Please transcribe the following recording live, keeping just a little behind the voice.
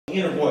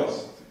Inner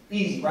voice.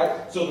 Easy,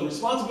 right? So the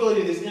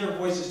responsibility of this inner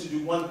voice is to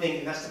do one thing,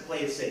 and that's to play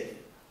it safe.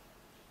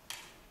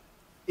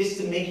 It's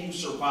to make you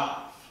survive.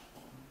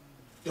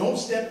 Don't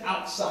step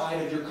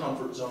outside of your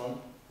comfort zone.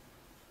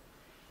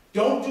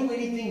 Don't do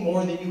anything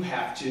more than you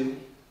have to.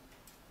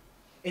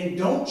 And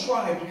don't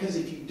try, because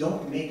if you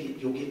don't make it,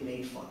 you'll get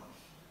made fun of.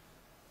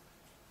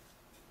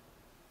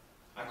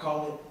 I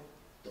call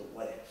it the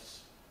what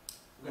ifs.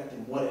 We got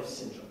them what if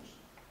syndromes.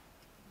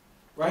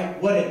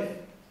 Right? What if?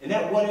 And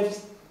that what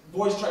if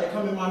voice tried to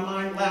come in my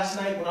mind last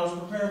night when I was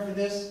preparing for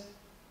this.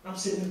 I'm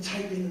sitting there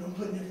typing and I'm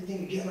putting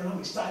everything together and I'm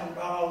excited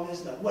about all this.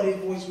 And that what if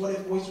voice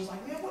was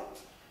like, man, what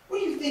do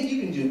you think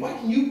you can do? Why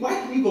can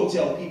you go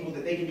tell people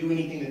that they can do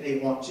anything that they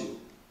want to?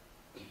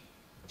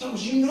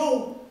 Thomas, you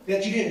know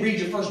that you didn't read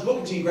your first book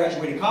until you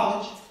graduated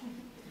college.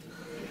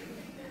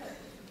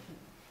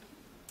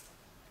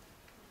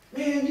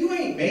 Man, you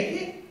ain't making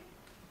it.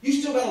 You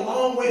still got a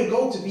long way to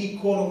go to be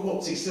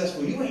quote-unquote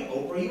successful. You ain't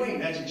Oprah, you ain't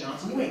Magic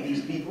Johnson, you ain't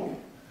these people.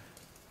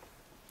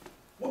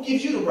 What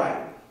gives you the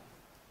right?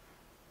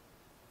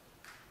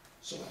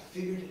 So I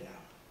figured it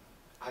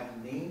out.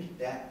 I've named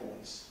that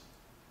voice.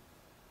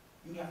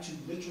 You have to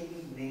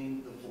literally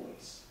name the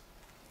voice.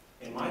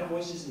 And my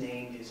voice's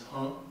name is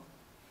Hum.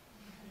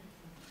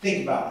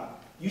 Think about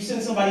it. You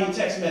send somebody a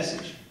text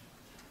message.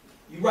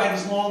 You write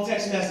this long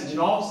text message, and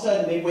all of a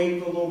sudden they wait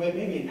for a little bit,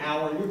 maybe an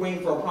hour, and you're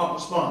waiting for a prompt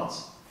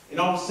response. And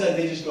all of a sudden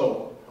they just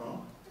go, huh?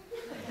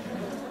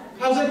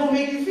 How's that going to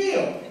make you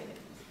feel?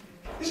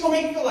 It's going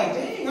to make you feel like,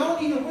 dang, I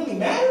don't even really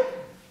matter?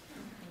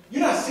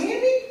 You're not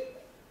seeing me?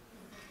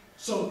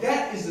 So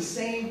that is the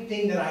same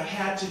thing that I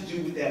had to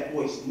do with that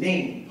voice.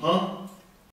 Name it, huh?